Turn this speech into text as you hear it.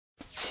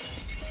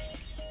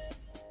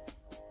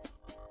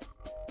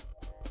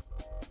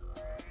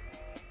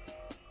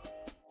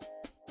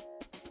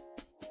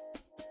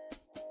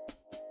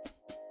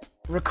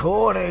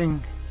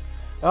recording.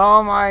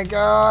 Oh my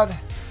god.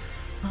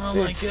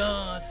 Oh It's my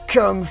god.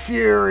 Kung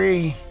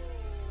Fury.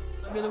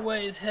 Look at the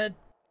way his head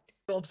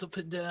bobs up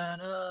and down.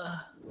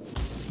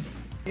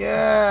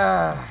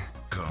 Yeah.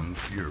 Kung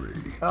Fury.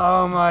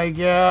 Oh my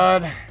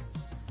god.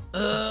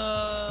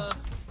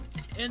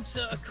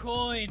 Insert a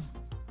coin.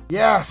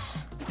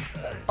 Yes.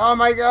 Oh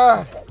my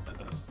god.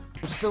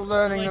 I'm still Oh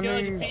learning my the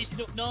god, you're moves.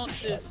 beating up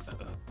Nazis.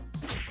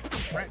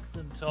 Wreck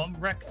them, Tom.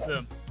 Wreck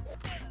them.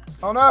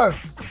 Oh no.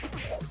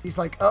 He's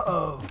like,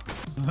 uh-oh.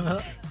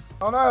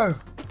 Oh no.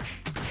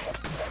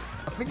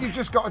 I think you've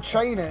just got to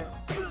chain it.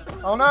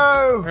 Oh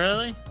no.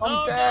 Really?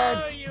 I'm dead.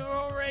 No, you're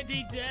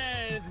already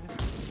dead.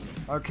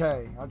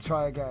 Okay, I'll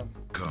try again.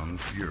 Kung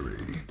Fury.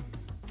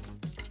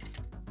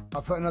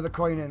 I'll put another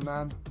coin in,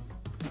 man.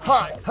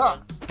 Ha!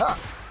 Ha! Ha!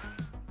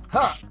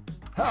 Ha!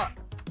 Ha!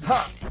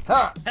 Ha!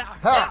 Ha!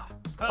 Ha!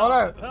 Oh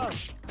no!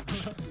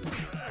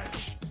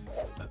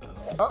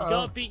 You Uh-oh.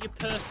 gotta beat your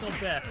personal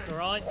best,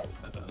 alright?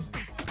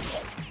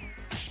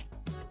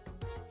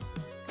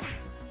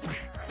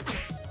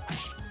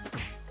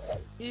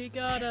 You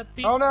gotta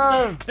beat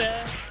the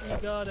best, you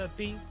gotta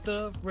beat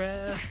the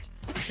rest,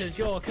 cause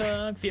you're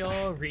Kung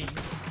Fury.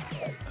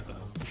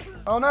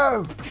 Oh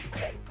no!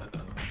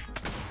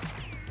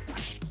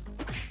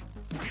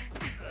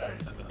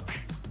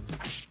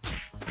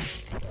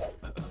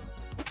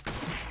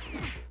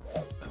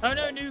 Oh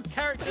no, new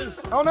characters!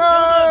 Oh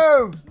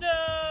no!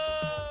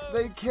 No!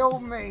 They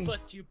killed me!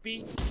 But you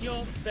beat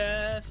your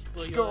best,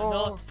 but Score. you're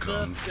not the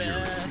Kung Fury.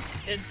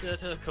 best.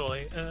 Insert a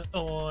coin.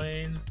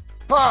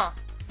 Ha!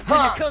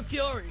 Ha! Kung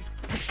Fury!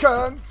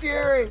 Kung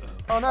Fury!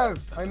 Oh no,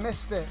 I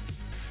missed it.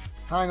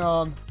 Hang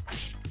on.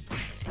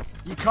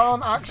 You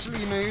can't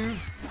actually move.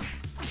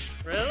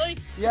 Really?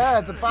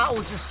 Yeah, the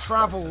battle just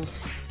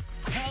travels.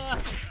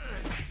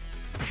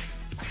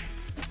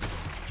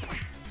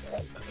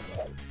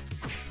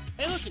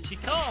 Hey look, it's your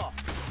car!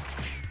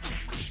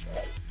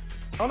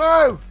 Oh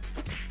no!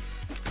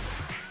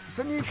 It's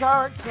a new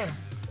character.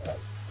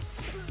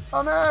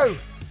 Oh no!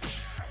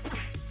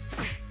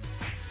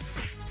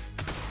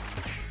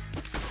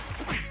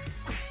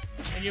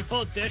 And you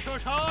thought this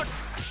was hard?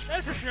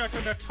 This is just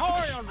a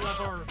tutorial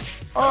level!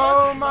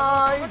 Oh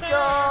my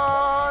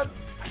god!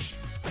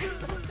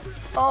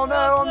 Oh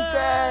no, I'm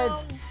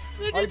dead!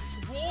 They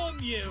just swarm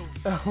you!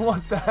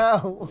 What the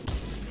hell?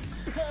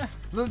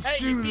 Let's Hey,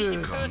 do you beat your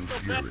this! personal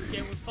best Fury.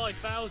 again with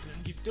 5,000.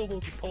 You've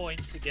doubled your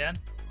points again.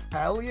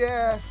 Hell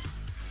yes!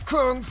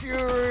 Kung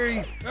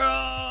Fury!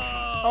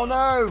 Oh, Oh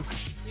no!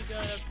 You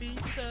gotta beat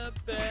the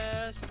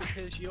best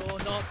because you're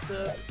not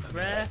the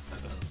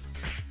rest.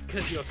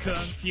 Because you're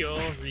Kung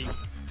Fury.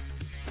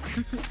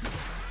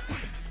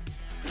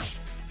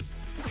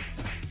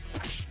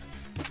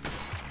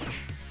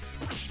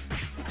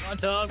 Come on,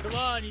 Tom, come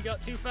on, you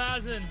got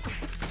 2,000.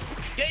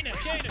 Chain it,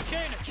 chain it,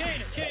 chain it,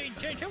 chain it, chain,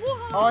 chain, chain.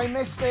 Whoa! I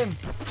missed him!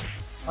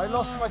 I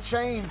lost my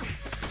chain.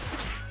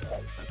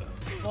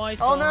 Why,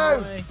 Oh,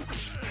 no! Tommy?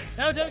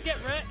 No, don't get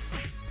wrecked.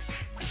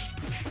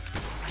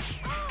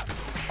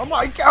 Oh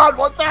my god,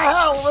 what the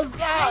hell was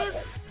that?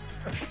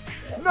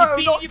 No,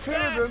 beat not your two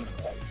of them.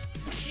 best.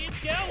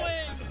 Keep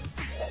going.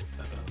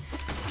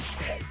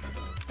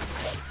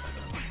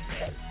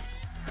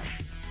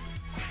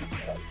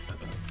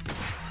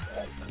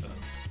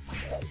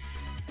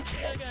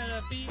 You're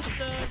gonna beat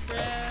the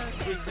rest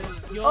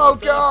because you're Oh,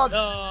 the... God.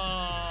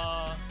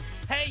 Oh.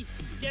 Hey,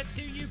 guess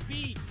who you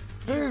beat?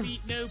 You Who?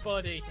 beat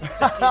nobody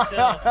except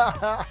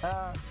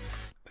yourself.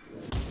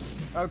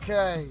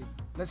 Okay,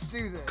 let's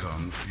do this.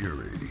 Kung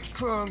Fury.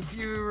 Kung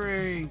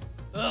Fury!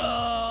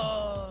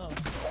 Oh.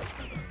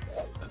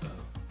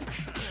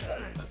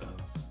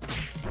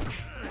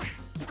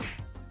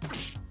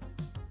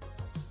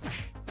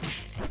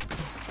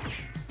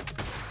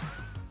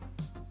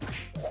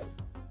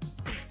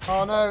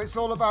 Oh no, it's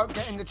all about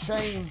getting the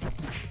chain.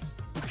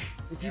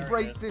 If you There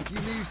break, it if you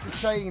lose the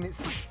chain,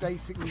 it's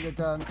basically you're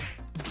done.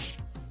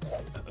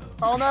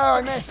 Oh no,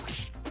 I missed!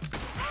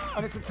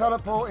 And it's a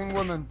teleporting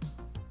woman.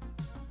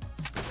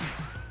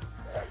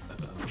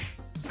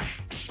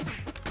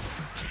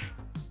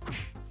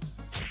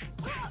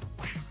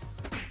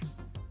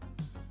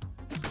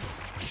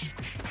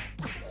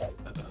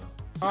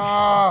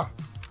 Ah!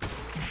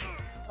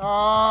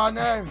 Ah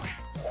no!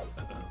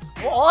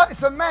 What?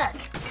 It's a mech!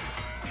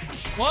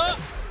 What?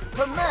 It's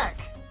a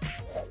mech!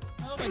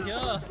 Oh my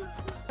god.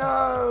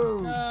 No!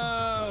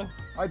 No.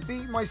 I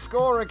beat my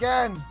score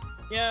again!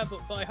 Yeah,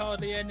 but by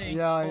hardly any.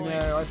 Yeah, I points.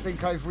 know. I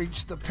think I've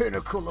reached the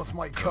pinnacle of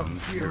my Kung Kung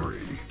Fury.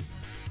 Fury.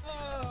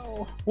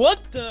 Oh. What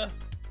the?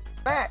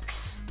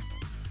 Mechs!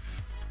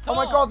 Oh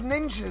my god,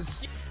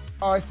 ninjas!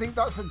 Oh, I think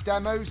that's a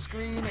demo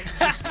screen. It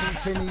just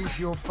continues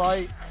your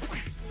fight.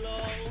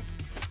 Lol.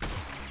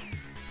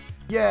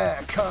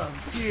 Yeah, Kung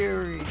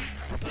Fury!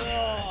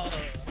 Oh.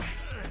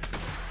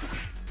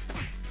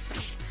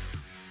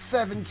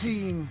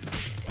 17.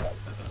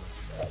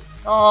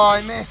 Oh,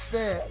 I missed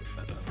it.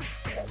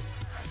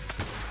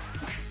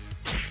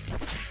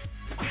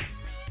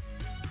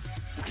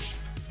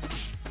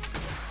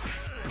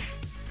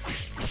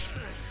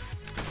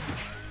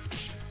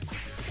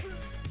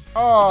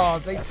 Oh,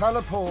 they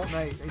teleport,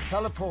 mate. They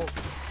teleport.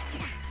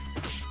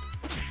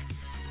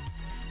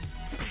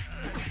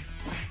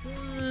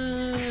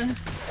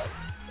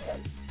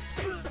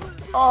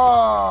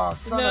 Oh,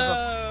 son of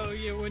a... No,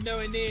 you were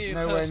nowhere near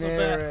Nowhere personal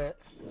near best.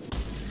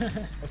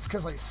 it. It's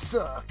because I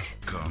suck.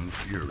 Kung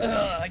Fury.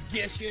 I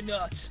guess you're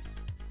not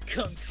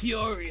Kung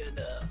Fury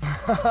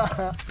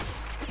enough.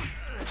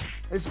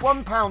 It's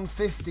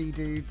 £1.50,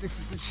 dude. This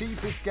is the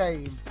cheapest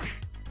game.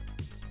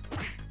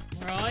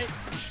 Right?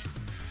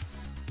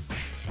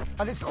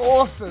 And it's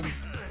awesome.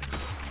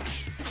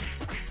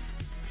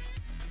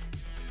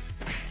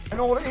 And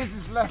all it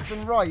is left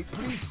and right.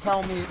 Please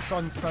tell me it's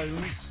on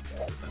phones.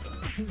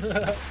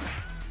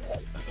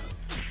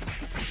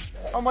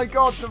 Oh my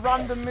god, the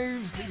random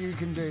moves that you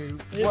can do.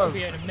 This Whoa. would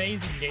be an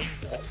amazing game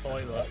for the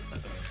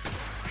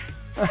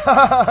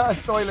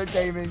toilet. Toilet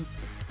gaming.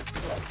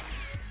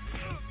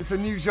 It's a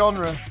new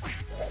genre.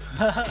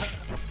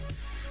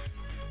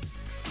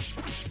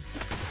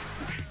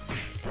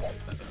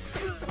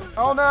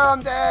 Oh no,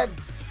 I'm dead.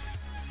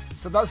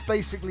 So that's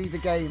basically the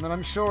game, and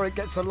I'm sure it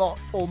gets a lot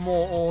or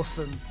more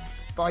awesome.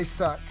 But I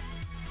suck.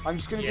 I'm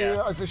just going to do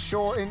it as a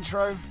short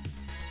intro,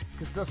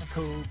 because that's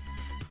cool.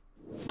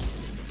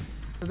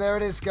 So there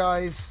it is,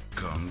 guys.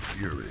 Kung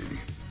Fury.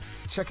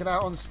 Check it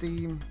out on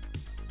Steam.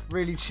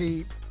 Really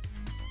cheap.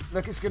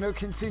 Look, it's going to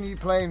continue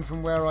playing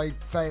from where I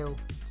fail.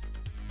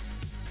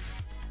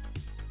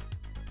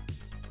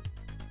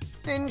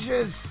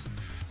 Ninjas!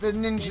 The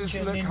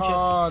ninjas look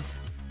hard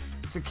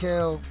to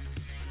kill.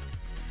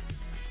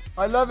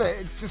 I love it.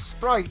 It's just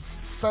sprites.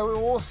 It's so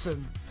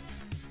awesome.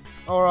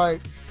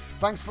 Alright.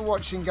 Thanks for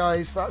watching,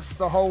 guys. That's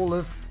the whole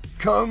of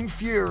Kung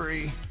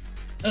Fury.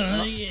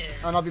 Yeah.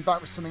 And I'll be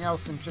back with something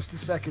else in just a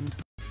second.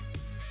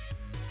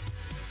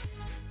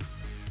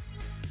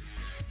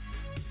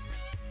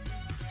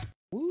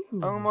 Ooh.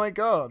 Oh my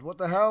god, what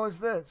the hell is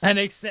this? An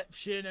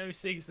exception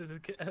 06 is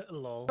a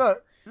lol.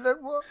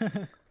 Look, what?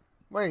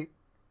 Wait.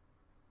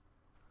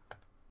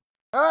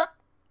 Ah!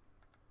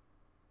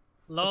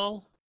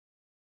 Lol.